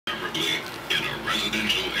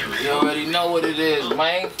You already know what it is,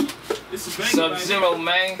 man. Sub-Zero,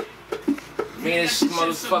 man. Me and this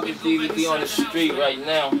motherfucking DVD on the street right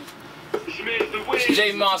now. It's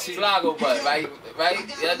J Murcielago, but right?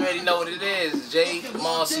 You already know what it is. J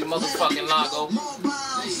Marcy motherfucking Lago.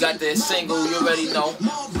 Got that single, you already know.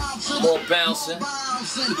 More bouncing.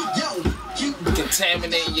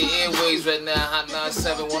 Contaminating your airways right now. Hot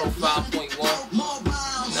 97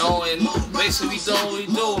 105.1. No, and basically we doing what we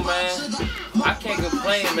do, man. I can't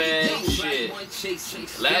complain, man. Shit.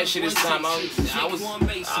 Last year this time I think I was what? I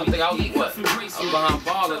was behind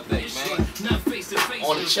ball, I think, man.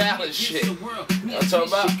 On the challenge shit. You know what I'm talking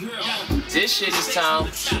about? This shit this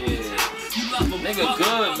time, shit. Nigga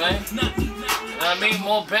good, man. You know what I mean?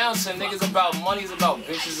 More bouncing, niggas about money, it's about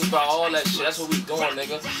bitches, about all that shit. That's what we doing,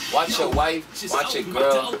 nigga. Watch your wife, watch your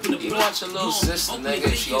girl. Even watch your little sister, nigga,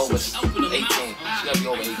 if she over 18. She gotta be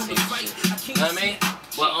over 18 shit. You know what I mean?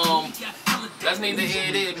 But that's neither here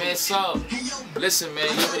it is, man. So, listen, man,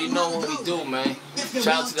 you already know what we do, man. Shout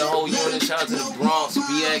out to the whole unit, shout out to the Browz,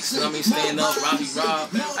 BX, you know what I mean, Stand Up, Robbie Rob.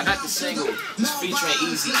 I got the single, it's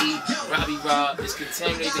featuring Easy-E, Robbie Rob. It's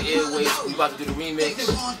Contaminate the Airways. We about to do the remix.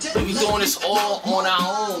 And we doing this all on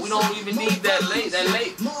our own. We don't even need that label.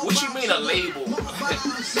 What you mean a label?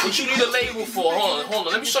 What you need a label for? Hold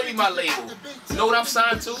on, let me show you my label. You know what I'm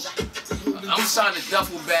signed to? I'm signed to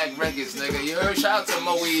Duffel Bag Records, nigga. You heard? Shout out to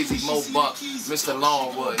Mo Easy, Mo Buck, Mr.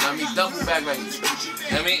 Longwood. You know what I mean? Duffel Bag Records. You know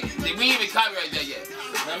what I mean? We ain't even copyright that yet. You know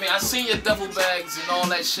what I mean? I seen your duffel bags and all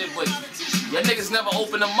that shit, but your niggas never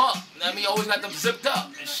open them up. You know what I mean? You always got them zipped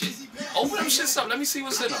up and shit. Open them shits up. Let me see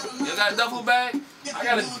what's in them. You got a duffel bag? I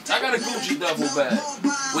got a Gucci duffel bag.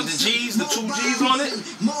 With the G's, the 2 G's on it.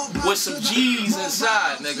 With some G's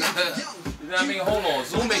inside, nigga. You know what I mean? Hold on.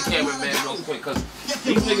 Zoom in, cameraman, real quick, because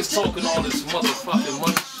these niggas talking all this motherfucking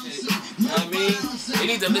money shit. You know what I mean? They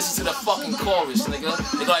need to listen to the fucking chorus, nigga.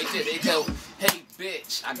 They go like this. They go, hey,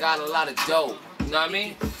 bitch, I got a lot of dough. You know what I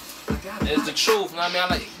mean? It's the truth, you know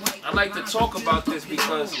what I mean? I like to talk about this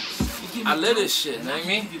because I live this shit, you know what I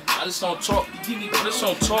mean? I just don't talk it and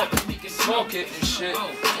shit.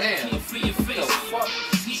 Damn, what the fuck?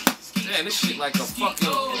 Damn, this shit like a fucking,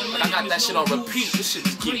 I got that shit on repeat. This shit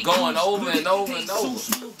just keep going over and over and over.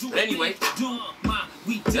 But anyway,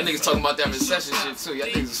 that niggas talking about that recession shit too. Y'all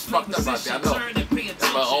niggas is fucked up out there, I know.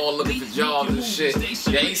 But all looking for jobs and shit.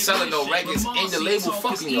 They ain't selling no records. Ain't the label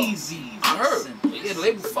fucking y'all. I heard. Yeah, the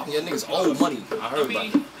label fucking y'all niggas owe money. I heard about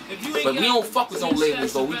it. But we don't fuck with no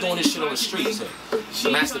labels though. We doing this shit on the streets.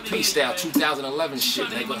 Masterpiece style 2011 shit,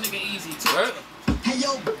 nigga. Heard?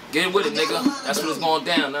 Get with it, nigga. That's what it's going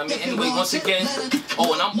down. I mean, anyway, once again,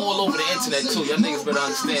 oh, and I'm all over the internet too. Y'all niggas better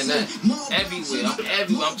understand that. Everywhere. I'm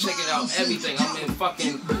everywhere. I'm checking out everything. I'm in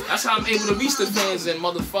fucking. That's how I'm able to reach the fans in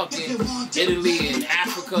motherfucking Italy and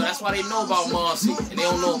Africa. That's why they know about Marcy and they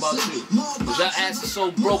don't know about you. Cause y'all ass is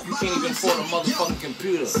so broke you can't even afford a motherfucking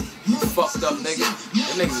computer. You fucked up, nigga.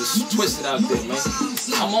 Y'all niggas is twisted out there, man.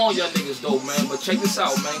 I'm on y'all niggas though, man. But check this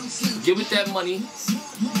out, man. Give it that money.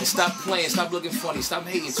 And stop playing, stop looking funny, stop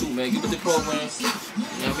hating too, man. Get with the program. You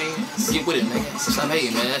know what I mean? Get with it, man. Stop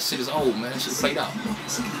hating, man. That shit is old, man. That shit played out.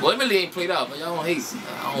 Well, it really ain't played out, but y'all don't hate.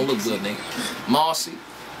 I don't look good, nigga. Marcy,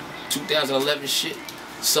 2011 shit.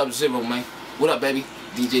 Sub-Zero, man. What up, baby?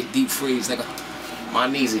 DJ Deep Freeze, nigga. My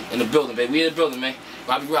kneesy in the building, baby. We in the building, man.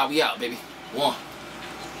 Robbie Rob, we out, baby. One.